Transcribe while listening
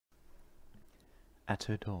at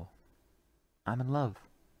her door. I'm in love.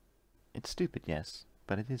 It's stupid, yes,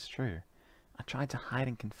 but it is true. I tried to hide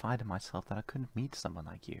and confide in myself that I couldn't meet someone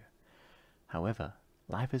like you. However,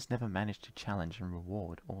 life has never managed to challenge and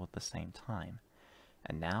reward all at the same time.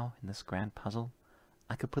 And now, in this grand puzzle,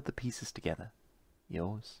 I could put the pieces together.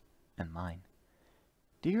 Yours and mine.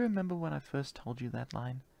 Do you remember when I first told you that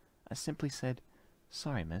line? I simply said,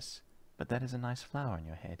 "Sorry, miss, but that is a nice flower on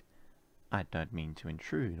your head. I don't mean to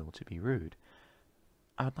intrude or to be rude.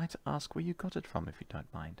 I would like to ask where you got it from, if you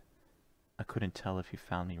don't mind." I couldn't tell if you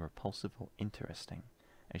found me repulsive or interesting,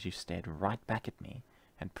 as you stared right back at me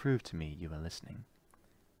and proved to me you were listening.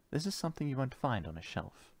 This is something you won't find on a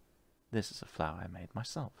shelf. This is a flower I made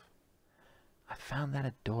myself. I found that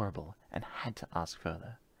adorable and had to ask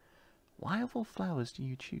further. Why of all flowers do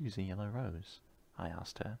you choose a yellow rose? I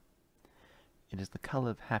asked her. It is the color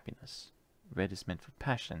of happiness. Red is meant for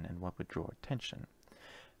passion and what would draw attention.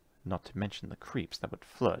 Not to mention the creeps that would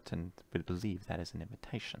flirt and would believe that is an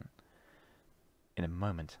invitation. In a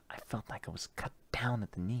moment, I felt like I was cut down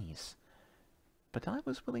at the knees. But I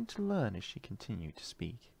was willing to learn as she continued to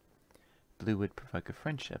speak. Blue would provoke a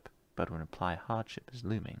friendship, but would imply hardship as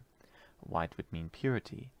looming. White would mean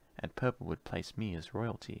purity, and purple would place me as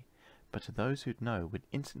royalty, but to those who'd know would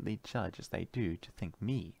instantly judge as they do to think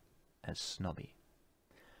me as snobby.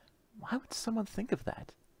 Why would someone think of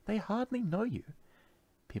that? They hardly know you.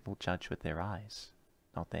 People judge with their eyes,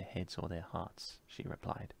 not their heads or their hearts, she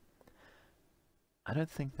replied. I don't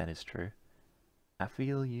think that is true. I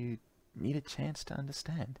feel you need a chance to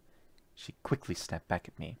understand. She quickly stepped back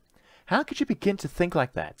at me. How could you begin to think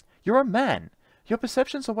like that? You're a man. Your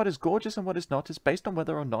perceptions of what is gorgeous and what is not is based on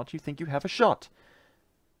whether or not you think you have a shot.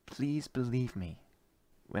 Please believe me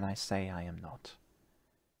when I say I am not.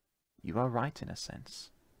 You are right in a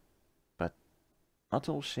sense, but not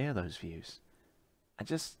all share those views. I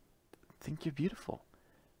just think you're beautiful,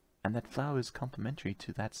 and that flower is complementary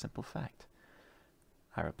to that simple fact,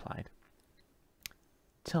 I replied.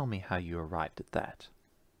 Tell me how you arrived at that.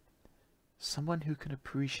 Someone who can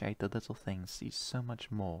appreciate the little things sees so much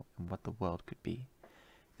more in what the world could be.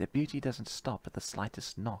 Their beauty doesn't stop at the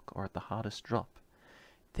slightest knock or at the hardest drop.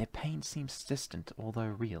 Their pain seems distant although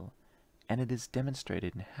real, and it is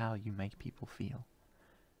demonstrated in how you make people feel.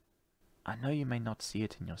 I know you may not see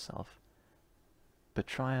it in yourself, but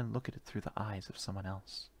try and look at it through the eyes of someone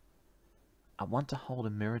else. I want to hold a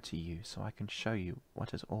mirror to you so I can show you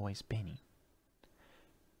what has always been.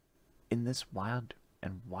 In this wild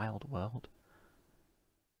world,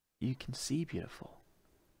 you can see beautiful,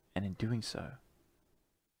 and in doing so,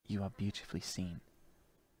 you are beautifully seen.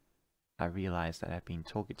 I realized that I had been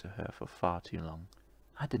talking to her for far too long.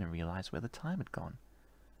 I didn't realize where the time had gone.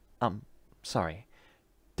 Sorry.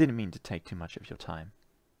 Didn't mean to take too much of your time.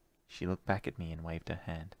 She looked back at me and waved her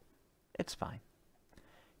hand. It's fine.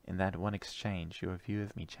 In that one exchange, your view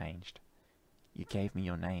of me changed. You gave me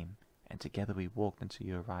your name, and together we walked until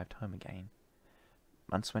you arrived home again.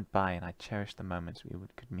 Months went by, and I cherished the moments we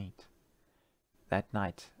could meet. That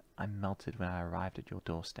night, I melted when I arrived at your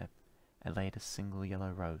doorstep and laid a single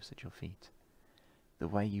yellow rose at your feet. The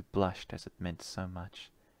way you blushed as it meant so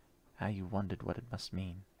much, how you wondered what it must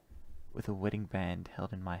mean. With a wedding band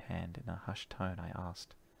held in my hand, in a hushed tone I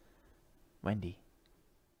asked, Wendy,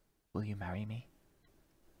 will you marry me?